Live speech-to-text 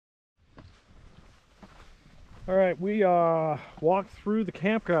All right, we walked through the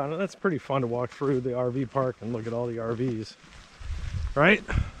campground, and that's pretty fun to walk through the RV park and look at all the RVs, right?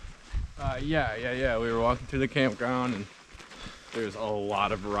 Yeah. We were walking through the campground, and there's a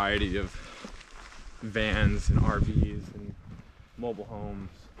lot of variety of vans and RVs and mobile homes.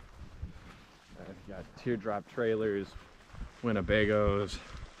 You got teardrop trailers, Winnebagos,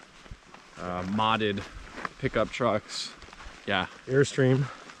 modded pickup trucks. Yeah, Airstream,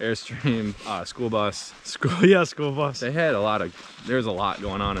 school bus. school bus. They had there's a lot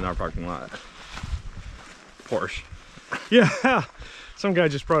going on in our parking lot. Porsche. Yeah, some guy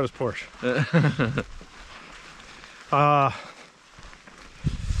just brought his Porsche.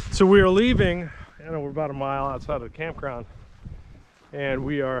 So we are leaving, we're about a mile outside of the campground, and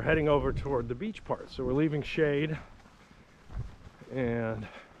we are heading over toward the beach part. So we're leaving shade and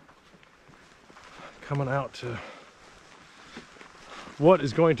coming out to what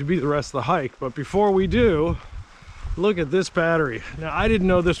is going to be the rest of the hike. But before we do, look at this battery. Now, I didn't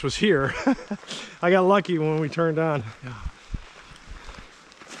know this was here. I got lucky when we turned on. Yeah.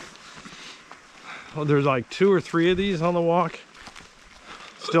 Oh, there's like 2 or 3 of these on the walk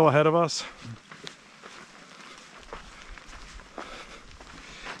still ahead of us.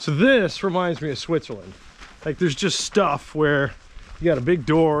 So this reminds me of Switzerland. Like, there's just stuff where you got a big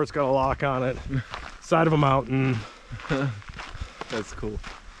door, it's got a lock on it, side of a mountain. That's cool.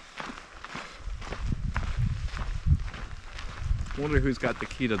 Wonder who's got the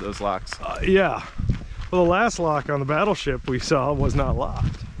key to those locks. Yeah. Well, the last lock on the battleship we saw was not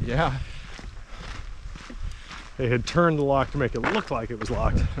locked. Yeah. They had turned the lock to make it look like it was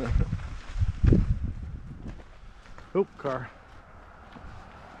locked. Oop, car.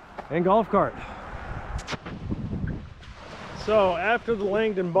 And golf cart. So after the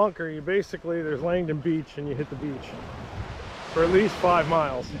Langdon bunker, there's Langdon Beach, and you hit the beach for at least 5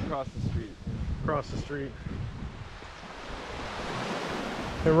 miles. Across the street. Across the street.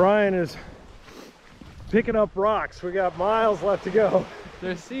 And Ryan is picking up rocks. We got miles left to go.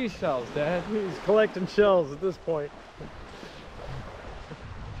 They're seashells, Dad. He's collecting shells at this point.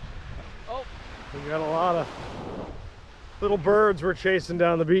 Oh. We got a lot of little birds we're chasing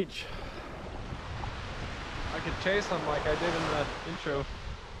down the beach. I could chase them like I did in the intro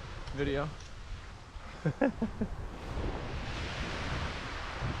video.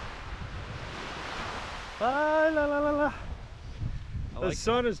 La, la, la, la, la. The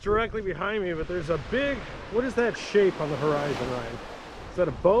sun is directly behind me, but there's a big, what is that shape on the horizon, Ryan? Is that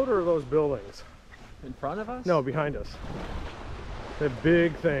a boat or are those buildings? In front of us? No, behind us. That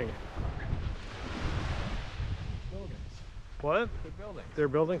big thing. Buildings. What? They're buildings. They're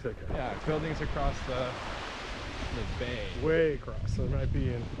buildings? Okay. Yeah, buildings across the bay. Way across. So it might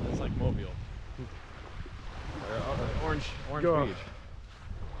be in... It's like Mobile. Or Orange Go. Beach.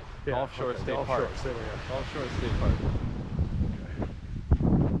 Yeah, Gulf Shore State Gulf Park. Shore, there we go. Gulf Shore State Park.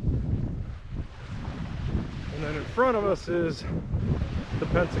 And then in front of us is the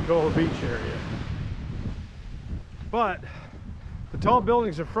Pensacola Beach area. But the tall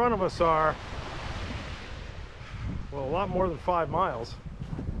buildings in front of us are, well, a lot more than 5 miles.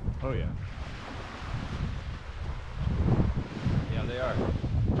 Oh yeah. Yeah, they are.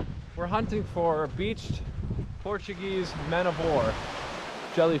 We're hunting for beached Portuguese Men of War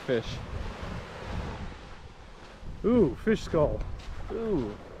jellyfish. Ooh, fish skull.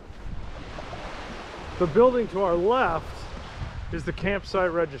 Ooh. The building to our left is the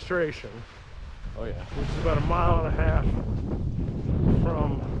campsite registration, Oh yeah. which is about 1.5 miles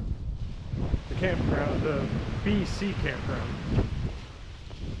from the campground, the BC campground,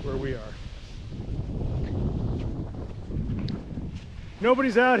 where we are.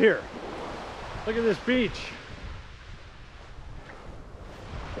 Nobody's out here. Look at this beach.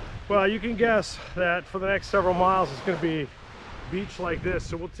 Well, you can guess that for the next several miles it's going to be beach like this.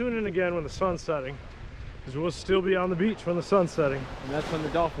 So we'll tune in again when the sun's setting, because we'll still be on the beach when the sun's setting. And that's when the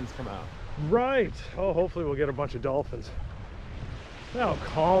dolphins come out. Right. Oh, hopefully we'll get a bunch of dolphins. Look how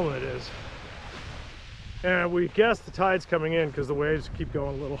calm it is. And we guess the tide's coming in because the waves keep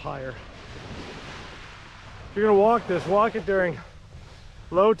going a little higher. If you're going to walk this, walk it during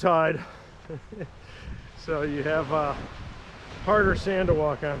low tide. So you have harder sand to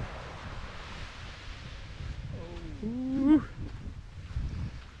walk on.